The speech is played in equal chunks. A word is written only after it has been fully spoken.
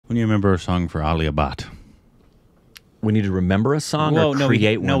When you remember a song for Alia Bhatt. We need to remember a song or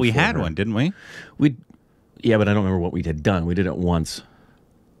create one. No, we had her? one, didn't we? Yeah, but I don't remember what we had done. We did it once.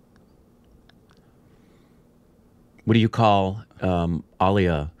 What do you call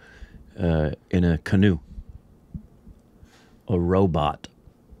Alia in a canoe? A robot.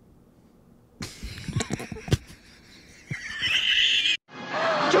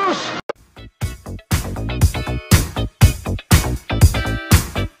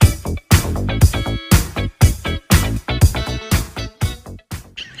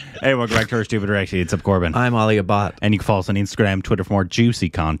 Hey, welcome back to our Stupid Reaction. It's up, Corbin. I'm Alia Bhatt. And you can follow us on Instagram, Twitter for more juicy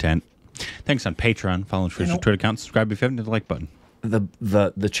content. Thanks on Patreon. Follow us for your Twitter account. Subscribe if you haven't, hit the like button.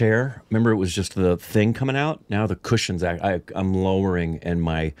 The chair, remember it was just the thing coming out? Now the cushions, I'm lowering and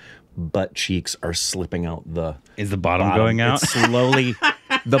my butt cheeks are slipping out the... Is the bottom going out? It's slowly...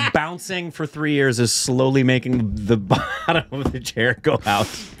 The bouncing for 3 years is slowly making the bottom of the chair go out.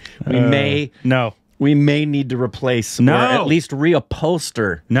 We We may need to replace or at least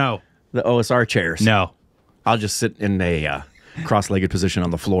reupholster the OSR chairs. No. I'll just sit in a cross-legged position on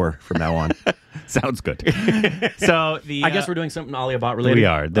the floor from now on. Sounds good. So I guess we're doing something Alia Bhatt related. We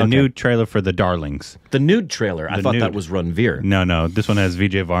are. The nude trailer for The Darlings. The nude trailer. I thought that was Ranveer. No. This one has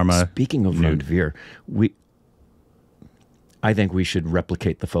Vijay Varma. Speaking of Ranveer, I think we should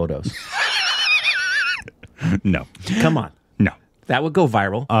replicate the photos. No. Come on. No. That would go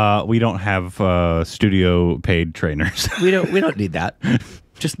viral. We don't have studio paid trainers. We don't need that.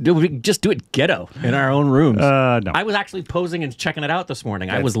 Just do it ghetto in our own rooms. No. I was actually posing and checking it out this morning.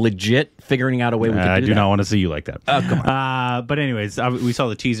 I was legit figuring out a way we could do that. I do not want to see you like that. Oh, come on. But anyways, we saw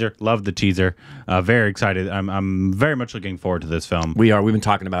the teaser. Loved the teaser. Very excited. I'm very much looking forward to this film. We are. We've been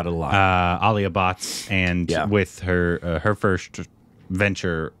talking about it a lot. Alia Bhatt and with her first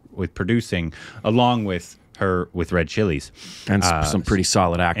venture with producing, along with her with Red Chilies. And some pretty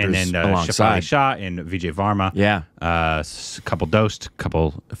solid actors and then alongside. Shefali Shah and Vijay Varma. Yeah. A couple Dosed,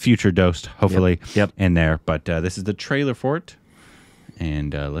 couple future Dosed, hopefully, Yep. in there. But this is the trailer for it.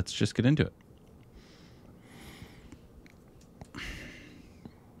 And let's just get into it.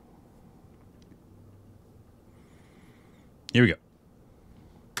 Here we go.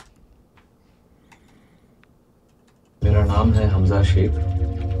 मेरा नाम है हमजा शेख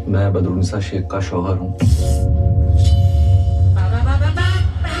मैं बदरुनिसा शेख का शौहर हूँ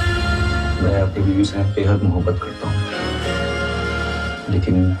मैं अपनी बीवी से बेहद मोहब्बत करता हूँ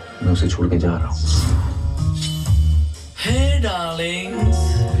लेकिन मैं उसे छोड़ के जा रहा हूँ Hey darlings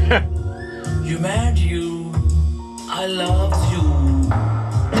You mad you I love you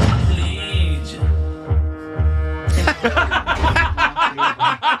Please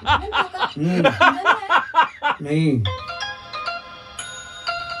नहीं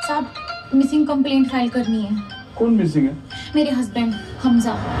साहब मिसिंग कंप्लेंट फाइल करनी है कौन मिसिंग है मेरे हस्बैंड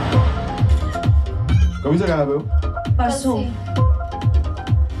हमजा कभी से गायब हो परसों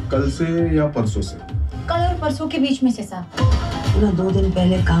कल से या परसों से कल और परसों के बीच में से साहब पूरा 2 दिन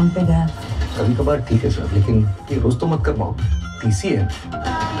पहले काम पे गया कभी कभार ठीक है सर लेकिन ये रोज तो मत करवाओ टीसी है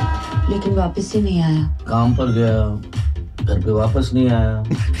लेकिन वापस ही नहीं आया काम पर गया घर पे वापस नहीं आया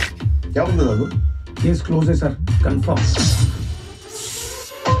क्या बोल रहा था केस क्लोज है सर कंफर्म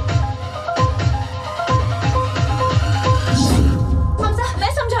हमजा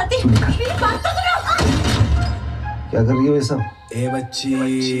मैं समझाती मेरी बात तो सुनो क्या कर रही हो ये सब ए बच्ची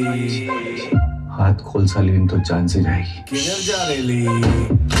हाथ खोल सालीन तो जान से जाएगी किधर जा रही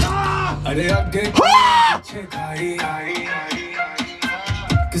अरे आगे पीछे खाई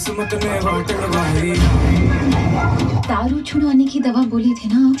किस्मत ने वाट लगाई दारू छुड़ाने की दवा बोली थी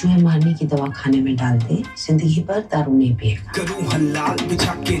ना चूहे मारने की दवा खाने में डाल दे जिंदगी भर दारू नहीं पिएगा करूं हलाल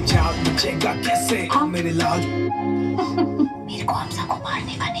बिछा के जाल बचेगा कैसे मेरे लाल मेरे को हमजा को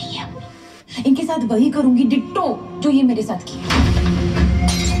मारने का नहीं है इनके साथ वही करूंगी डिट्टो जो ये मेरे साथ किया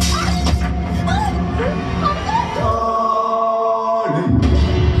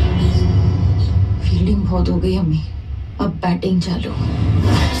फील्डिंग बहुत हो गई अम्मी अब बैटिंग चालू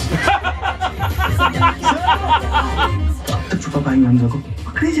छुपा पाएंगे हमजा को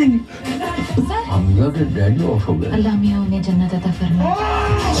पकड़े जाएंगे हमजा के डैडी ऑफ हो गए अल्लाह मियां उन्हें जन्नत अता फरमाए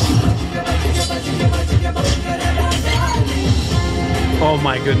Oh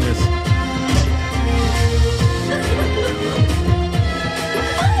my goodness.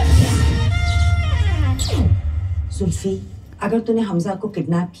 जुल्फी अगर तूने हमजा को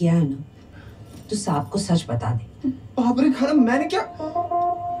किडनैप किया है ना तो साहब को सच बता दे बाबरे खानम मैंने क्या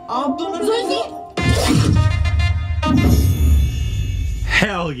आप दोनों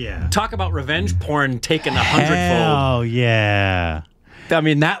Hell yeah. Talk about revenge porn taken 100-fold. Hell yeah. I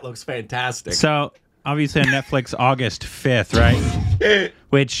mean, that looks fantastic. So, obviously on Netflix, August 5th, right?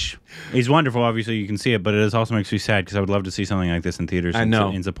 which is wonderful. Obviously, you can see it, but it also makes me sad because I would love to see something like this in theaters. I know.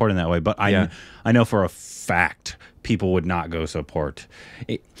 And support in that way. But I know for a fact people would not go support.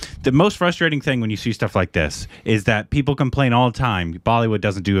 The most frustrating thing when you see stuff like this is that people complain all the time. Bollywood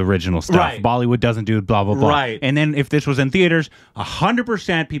doesn't do original stuff. Right. Bollywood doesn't do blah, blah, blah. Right. And then if this was in theaters,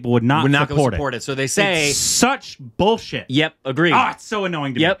 100% people would not support it. So they say... It's such bullshit. Yep, agreed. Oh, it's so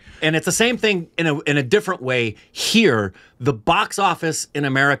annoying to me. Yep, and it's the same thing in a different way here. The box office in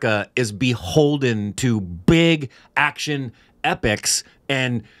America is beholden to big action epics,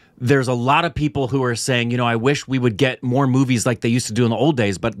 and there's a lot of people who are saying, you know, I wish we would get more movies like they used to do in the old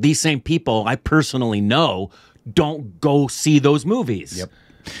days, but these same people, I personally know, don't go see those movies. Yep.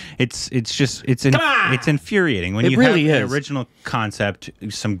 It's infuriating when you really have an original concept,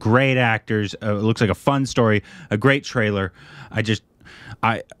 some great actors, it looks like a fun story, a great trailer.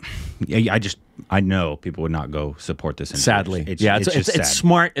 I know people would not go support this. Sadly, it's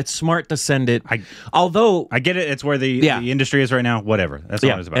smart. It's smart to send it. Although I get it, it's where the industry is right now. Whatever, that's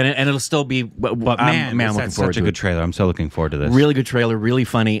all it's about. And it'll still be. But man, I'm looking forward to such a good trailer. I'm so looking forward to this. Really good trailer. Really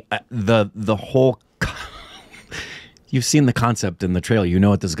funny. The whole. You've seen the concept in the trailer. You know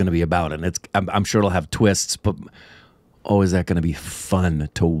what this is going to be about, and I'm sure it'll have twists. But oh, is that going to be fun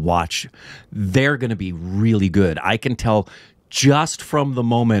to watch? They're going to be really good. I can tell. Just from the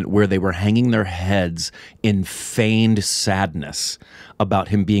moment where they were hanging their heads in feigned sadness about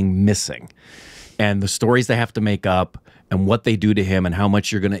him being missing, and the stories they have to make up, and what they do to him, and how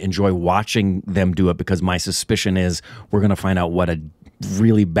much you're going to enjoy watching them do it, because my suspicion is we're going to find out what a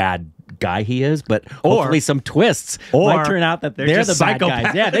really bad guy he is, but hopefully some twists might turn out that they're the bad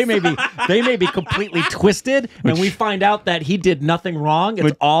guys. Yeah, they may be completely twisted, and we find out that he did nothing wrong.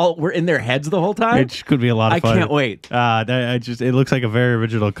 It's we're in their heads the whole time. Which could be a lot of fun. I can't wait. It looks like a very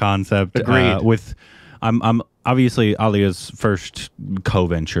original concept. Agreed. I'm obviously Alia's first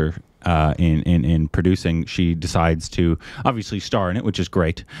co-venture in producing. She decides to obviously star in it, which is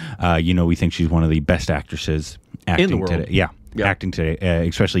great. We think she's one of the best actresses acting in the world. today. Yeah. Yep. Acting today,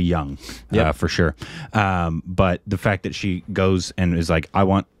 especially young, for sure. But the fact that she goes and is like, I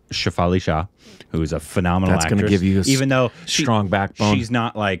want Shefali Shah, who is a phenomenal actress. That's going to give you even though strong backbone. She's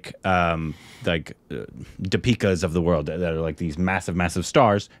not like Deepikas of the world that are like these massive, massive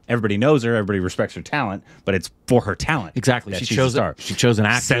stars. Everybody knows her. Everybody respects her talent, but it's for her talent. Exactly. She chose an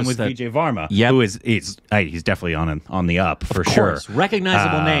actress. Same with Vijay Varma, who he's definitely on the up for sure.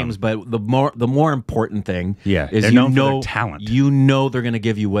 Recognizable names, but the more important thing is they're known for their talent. You know they're going to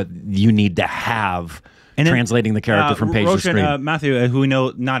give you what you need to have. And translating the character from page to screen. Roshan Mathew, who we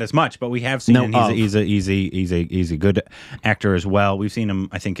know not as much, but we have seen him. He's a good actor as well. We've seen him,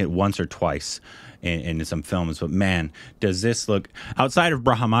 I think, once or twice in some films. But man, does this look outside of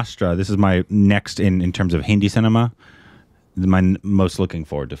Brahmastra? This is my next in terms of Hindi cinema. My most looking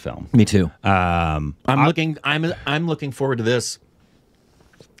forward to film. Me too. I'm looking forward to this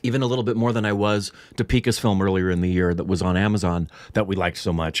even a little bit more than I was to Pika's film earlier in the year that was on Amazon that we liked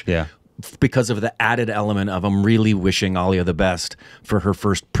so much. Yeah. Because of the added element of I'm really wishing Alia the best for her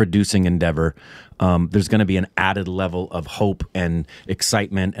first producing endeavor. There's going to be an added level of hope and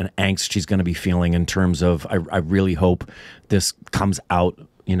excitement and angst she's going to be feeling in terms of I really hope this comes out,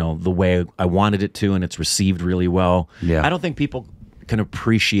 the way I wanted it to, and it's received really well. Yeah. I don't think people can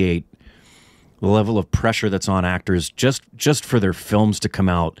appreciate the level of pressure that's on actors just for their films to come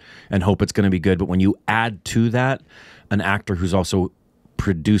out and hope it's going to be good. But when you add to that an actor who's also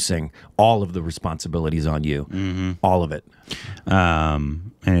producing, all of the responsibilities on you, all of it.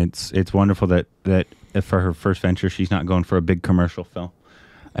 And it's wonderful that for her first venture, she's not going for a big commercial film.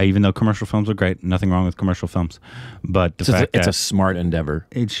 Even though commercial films are great, nothing wrong with commercial films, but it's a smart endeavor.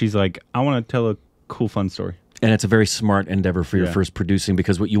 She's like, I want to tell a cool, fun story. And it's a very smart endeavor for your first producing,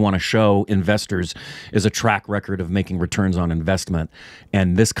 because what you want to show investors is a track record of making returns on investment.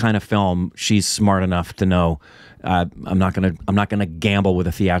 And this kind of film, she's smart enough to know I'm not gonna gamble with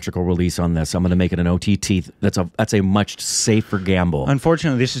a theatrical release on this. I'm gonna make it an OTT. That's a much safer gamble.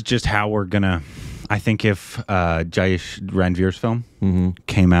 Unfortunately, this is just how we're gonna. I think if Jayesh Ranveer's film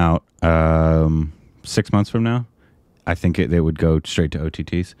came out 6 months from now, I think they would go straight to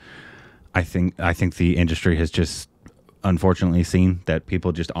OTTs. I think the industry has just unfortunately seen that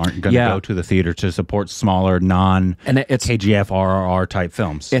people just aren't going to go to the theater to support smaller, non-KGF, RRR type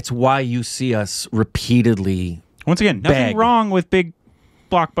films. It's why you see us repeatedly. Once again, nothing wrong with big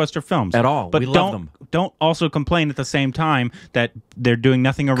blockbuster films at all. But we love them. Don't also complain at the same time that they're doing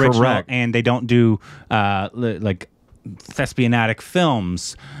nothing original and they don't do like thespianatic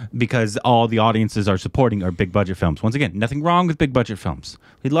films because all the audiences are supporting are big budget films. Once again, nothing wrong with big budget films.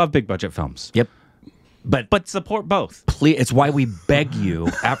 We love big budget films. Yep. But support both. Please, it's why we beg you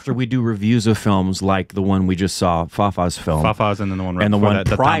after we do reviews of films like the one we just saw, Fafa's film. Fafa's and then the one right and the one that,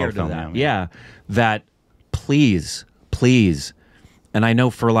 prior to that. Yeah. That please, and I know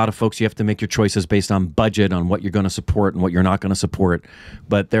for a lot of folks you have to make your choices based on budget, on what you're going to support and what you're not going to support.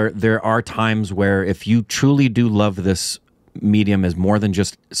 But there are times where if you truly do love this medium as more than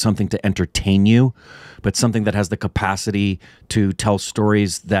just something to entertain you, but something that has the capacity to tell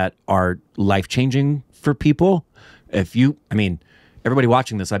stories that are life-changing for people. Everybody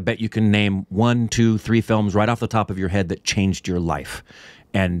watching this, I bet you can name 1, 2, 3 films right off the top of your head that changed your life.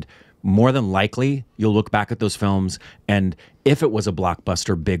 And more than likely, you'll look back at those films, and if it was a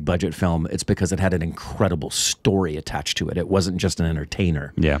blockbuster, big budget film, it's because it had an incredible story attached to it. It wasn't just an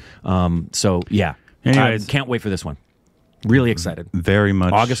entertainer. Yeah. So, yeah. Anyways, I can't wait for this one. Really excited. Very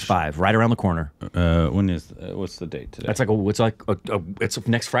much. August 5, right around the corner. When is what's the date today? That's it's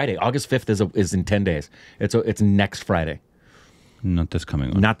next Friday. August 5th is in 10 days. It's next Friday. Not this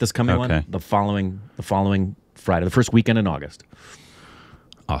coming one. Not this coming one. The following Friday, the first weekend in August.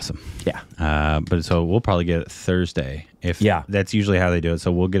 Awesome. Yeah. But so we'll probably get it Thursday. That's usually how they do it.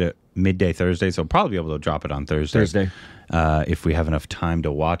 So we'll get it midday Thursday. So we'll probably be able to drop it on Thursday. If we have enough time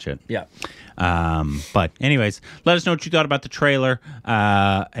to watch it. Yeah. But anyways, let us know what you thought about the trailer.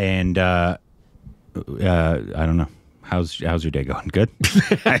 And I don't know. How's your day going? Good?